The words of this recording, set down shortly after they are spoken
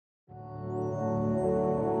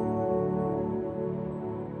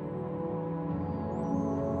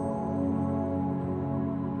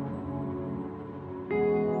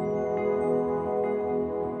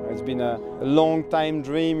It's been a long time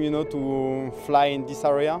dream, you know, to fly in this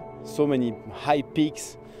area. So many high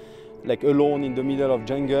peaks, like alone in the middle of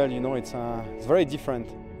jungle, you know, it's very different.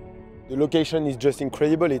 The location is just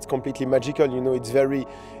incredible. It's completely magical. You know, it's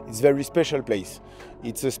very special place.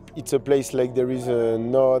 It's a place like there is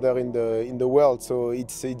no other in the world. So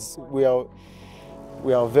we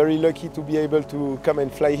are very lucky to be able to come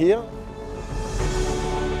and fly here.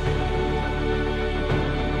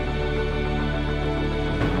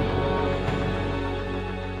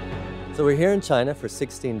 So we're here in China for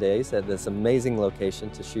 16 days at this amazing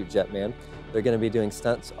location to shoot Jetman. They're going to be doing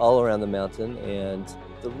stunts all around the mountain, and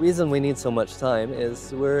the reason we need so much time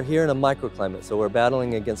is we're here in a microclimate, so we're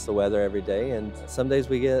battling against the weather every day, and some days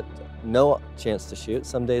we get no chance to shoot,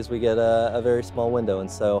 some days we get a very small window,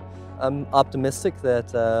 and so I'm optimistic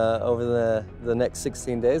that over the next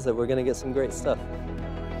 16 days that we're going to get some great stuff.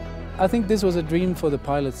 I think this was a dream for the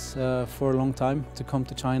pilots for a long time, to come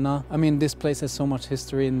to China. I mean, this place has so much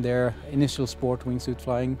history in their initial sport, wingsuit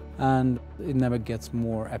flying, and it never gets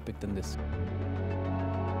more epic than this.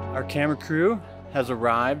 Our camera crew has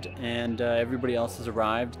arrived, and everybody else has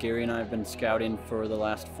arrived. Gary and I have been scouting for the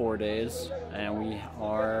last 4 days, and we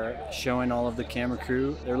are showing all of the camera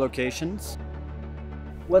crew their locations.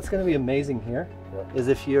 What's going to be amazing here is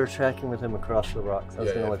if you're tracking with him across the rocks.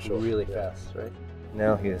 That's going to look really fast, right?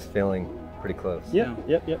 Now he is feeling pretty close.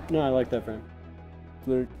 Yep. No, I like that frame.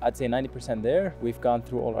 We're, I'd say 90% there. We've gone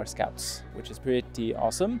through all our scouts, which is pretty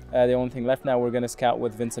awesome. The only thing left now, we're going to scout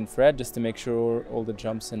with Vince and Fred just to make sure all the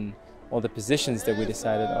jumps and all the positions that we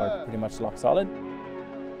decided are pretty much lock solid.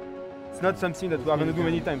 It's not something that we are going to do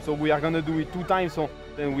many times, so we are going to do it 2 times, so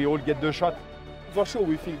then we all get the shot. For sure,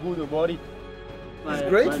 we feel good about it. It's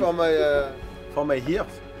great for my ears.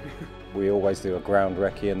 We always do a ground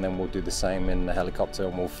recce, and then we'll do the same in the helicopter,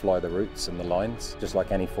 and we'll fly the routes and the lines. Just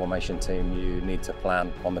like any formation team, you need to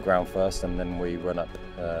plan on the ground first, and then we run up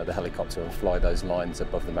the helicopter and fly those lines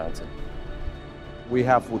above the mountain. We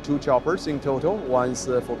have 2 choppers in total, one's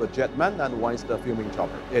for the Jetman and one's the filming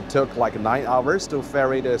chopper. It took like 9 hours to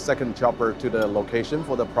ferry the second chopper to the location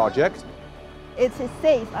for the project. It's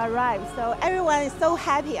safe arrived, so everyone is so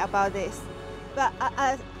happy about this. But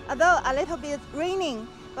although a little bit raining,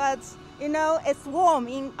 but you know, it's warm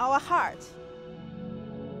in our heart.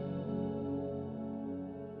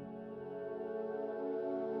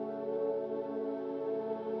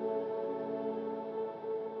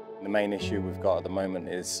 The main issue we've got at the moment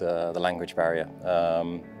is the language barrier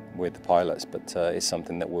with the pilots, but it's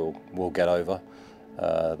something that we'll get over.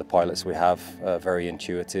 The pilots we have are very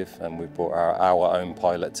intuitive, and we've brought our own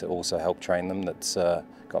pilot to also help train them that's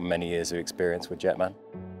got many years of experience with Jetman.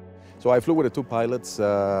 So I flew with the 2 pilots.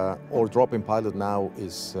 Our drop-in pilot now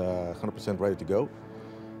is 100% ready to go.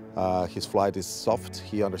 His flight is soft,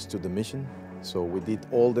 he understood the mission. So we did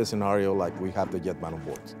all the scenario like we have the Jetman on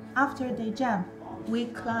board. After they jump, we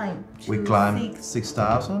climb to We climb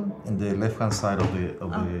 6,000 in the left-hand side of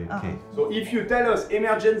the cave. So if you tell us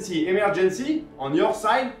emergency, emergency, on your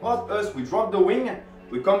side, of us, we drop the wing,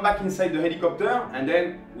 we come back inside the helicopter, and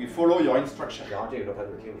then we follow your instruction.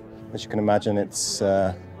 As you can imagine, it's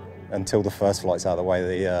until the first flight's out of the way,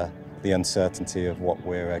 the uncertainty of what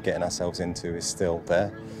we're getting ourselves into is still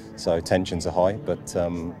there. So tensions are high, but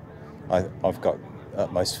I've got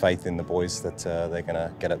utmost faith in the boys that they're going to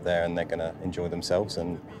get up there and they're going to enjoy themselves,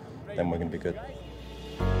 and then we're going to be good.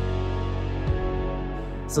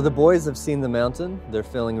 So the boys have seen the mountain. They're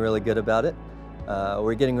feeling really good about it.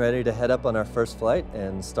 We're getting ready to head up on our first flight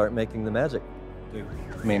and start making the magic.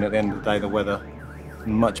 I mean, at the end of the day, the weather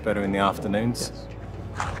much better in the afternoons.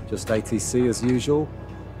 Just ATC as usual.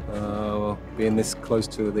 Being this close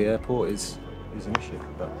to the airport is an issue,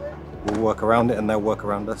 but we'll work around it and they'll work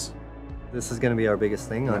around us. This is going to be our biggest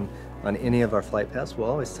thing on any of our flight paths. We'll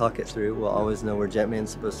always talk it through. We'll always know where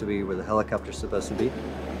Jetman's supposed to be, where the helicopter's supposed to be.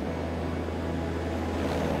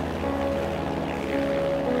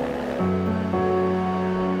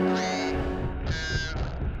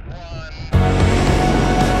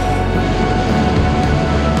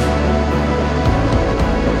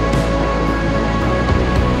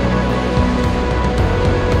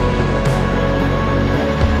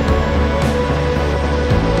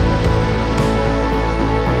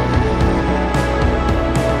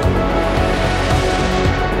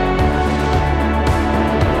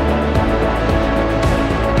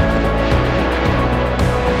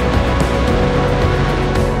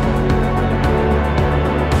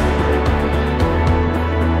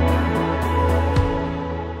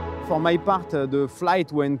 For my part, the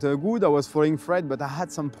flight went good. I was following Fred, but I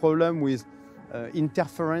had some problem with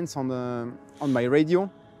interference on my radio.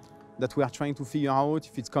 that we are trying to figure out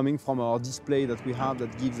if it's coming from our display that we have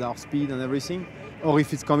that gives our speed and everything, or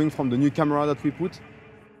if it's coming from the new camera that we put.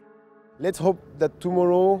 Let's hope that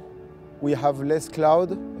tomorrow we have less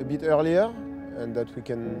cloud a bit earlier and that we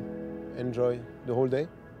can enjoy the whole day.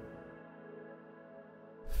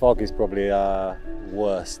 Fog is probably our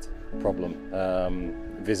worst problem.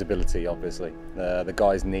 Visibility, obviously. The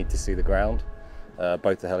guys need to see the ground,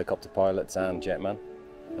 both the helicopter pilots and Jetman.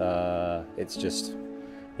 It's just,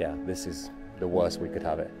 yeah, this is the worst we could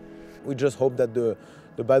have it. We just hope that the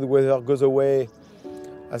bad weather goes away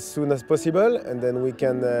as soon as possible, and then we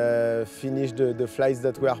can finish the flights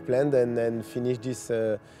that we are planned and finish this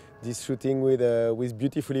shooting with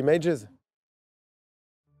beautiful images.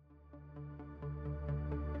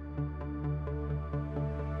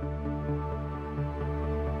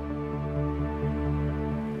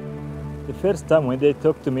 The first time when they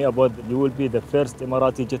talked to me about you will be the first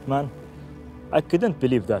Emirati jetman, I couldn't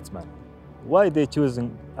believe that, man. Why they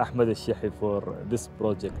choosing Ahmed al-Sheikhi for this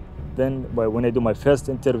project? Then when I do my first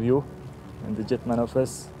interview in the jetman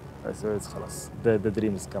office, I said it's khalas, the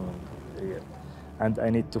dream is coming real. And I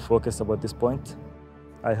need to focus about this point.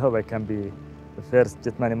 I hope I can be the first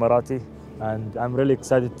jetman Emirati, and I'm really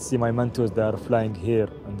excited to see my mentors that are flying here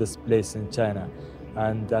in this place in China,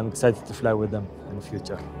 and I'm excited to fly with them in the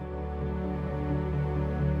future.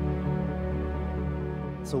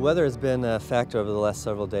 So weather has been a factor over the last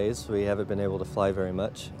several days. We haven't been able to fly very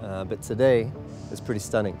much, but today is pretty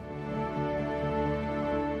stunning.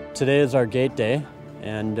 Today is our gate day,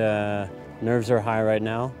 and nerves are high right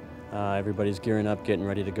now. Everybody's gearing up, getting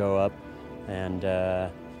ready to go up, and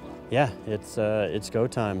yeah, it's go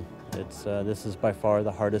time. This is by far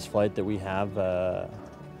the hardest flight that we have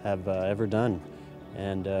ever done,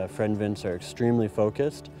 and Fred and Vince are extremely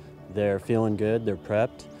focused. They're feeling good. They're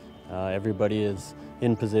prepped. Everybody is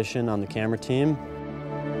in position on the camera team.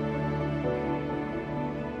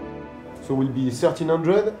 So we'll be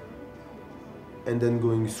 1300 and then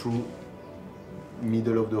going through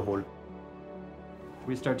middle of the hole.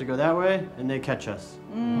 We start to go that way and they catch us.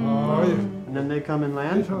 And then they come and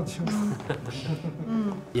land.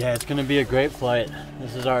 Yeah, it's gonna be a great flight.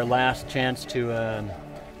 This is our last chance to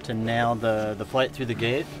nail the flight through the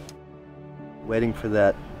gate. Waiting for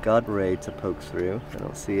that God ray to poke through. I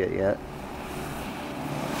don't see it yet.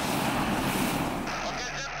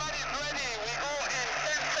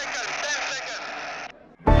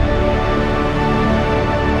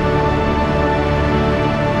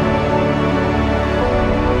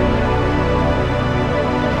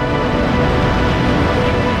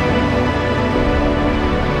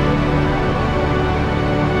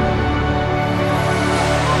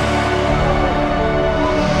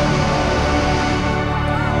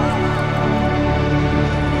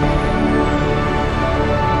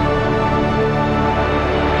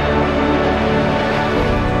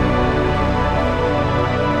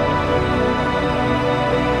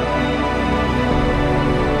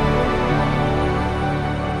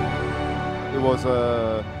 It was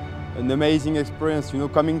an amazing experience, you know,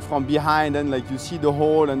 coming from behind and like you see the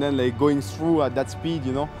hole and then like going through at that speed,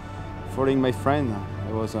 you know, following my friend.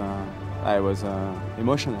 It was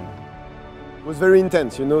emotional. It was very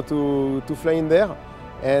intense, you know, to fly in there,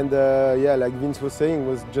 and yeah, like Vince was saying, it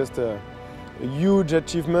was just a huge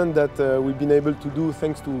achievement that we've been able to do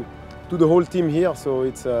thanks to the whole team here. So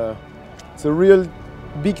it's a real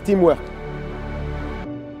big teamwork.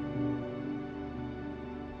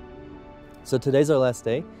 So today's our last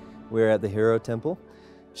day. We're at the Hero Temple,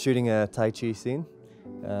 shooting a Tai Chi scene.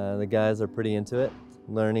 The guys are pretty into it,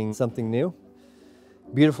 learning something new.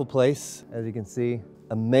 Beautiful place, as you can see,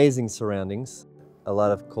 amazing surroundings, a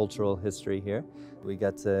lot of cultural history here. We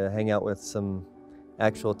got to hang out with some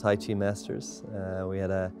actual Tai Chi masters. We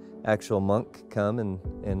had an actual monk come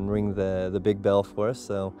and ring the big bell for us,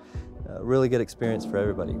 so really good experience for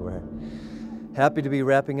everybody. We're happy to be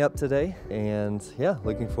wrapping up today, and yeah,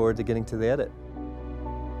 looking forward to getting to the edit.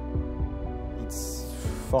 It's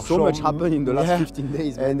so much happened in the last 15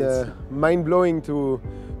 days, man. And mind-blowing to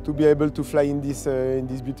be able to fly in this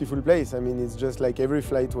beautiful place. I mean, it's just like every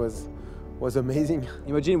flight was amazing.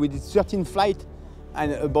 Imagine we did 13 flights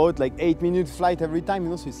and about like 8-minute flight every time,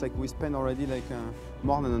 you know, so it's like we spent already like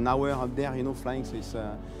more than an hour up there, you know, flying. So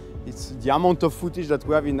it's the amount of footage that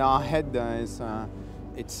we have in our head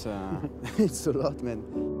it's a lot, man.